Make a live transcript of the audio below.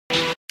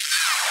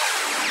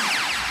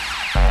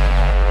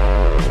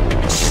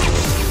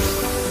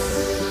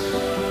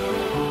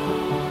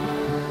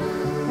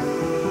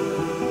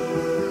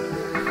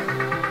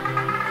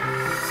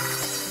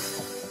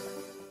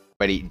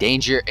Buddy,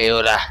 danger,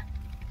 Aodh.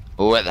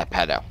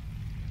 Witherpetal.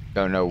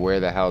 Don't know where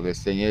the hell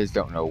this thing is.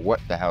 Don't know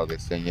what the hell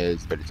this thing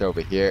is, but it's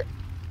over here.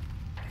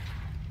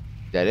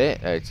 Is that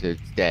it?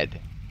 It's dead.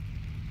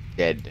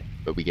 Dead.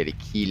 But we gotta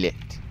kill it.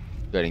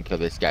 Go ahead and kill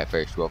this guy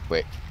first real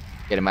quick.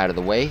 Get him out of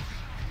the way.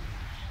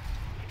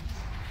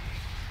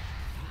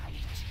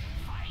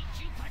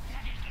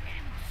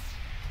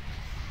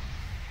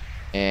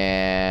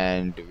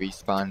 And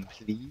respawn,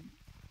 please.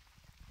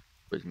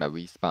 Where's my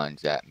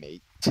respawns at,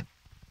 mate?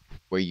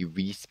 Where you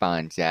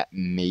respawns at,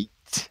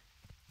 mate?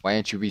 Why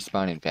aren't you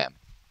respawning, fam?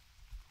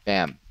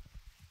 Fam.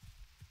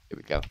 Here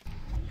we go.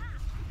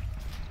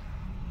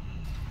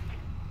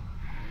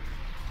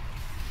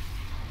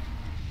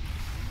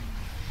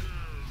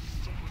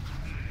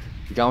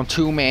 We're gonna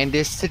two-man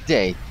this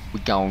today.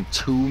 We're gonna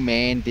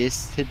two-man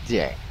this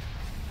today.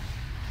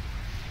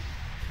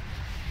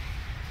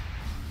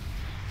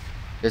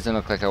 Doesn't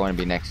look like I want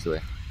to be next to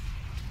it.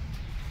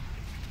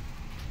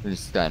 I'm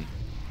just done.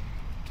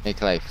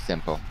 Make life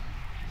simple.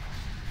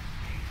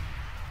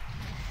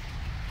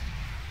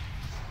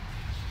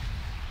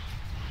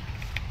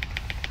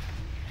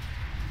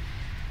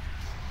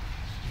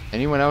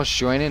 Anyone else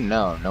joining?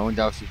 No, no one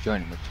else is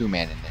joining. We're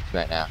two-man in this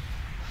right now.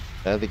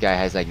 The other guy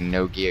has like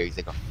no gear. He's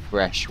like a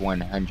fresh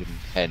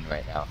 110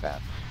 right now,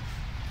 fam.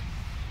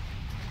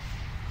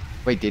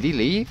 Wait, did he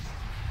leave?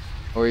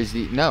 Or is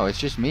he? No, it's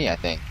just me, I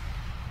think.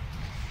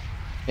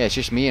 Yeah, it's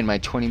just me and my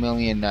 20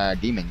 million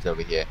demons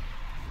over here.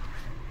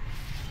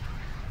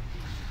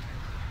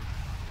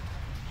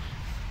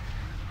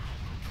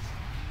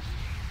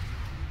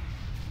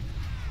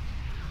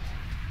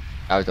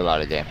 That was a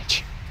lot of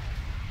damage.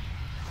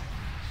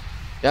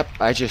 Yep,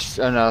 I just,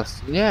 oh no,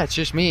 yeah, it's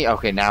just me.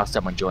 Okay, now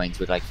someone joins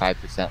with like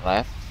 5%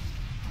 left.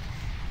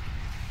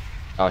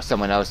 Oh,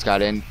 someone else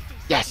got in.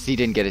 Yes, he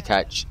didn't get a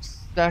touch.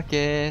 Suck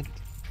it.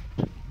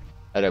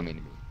 I don't mean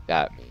to be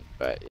that mean,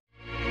 but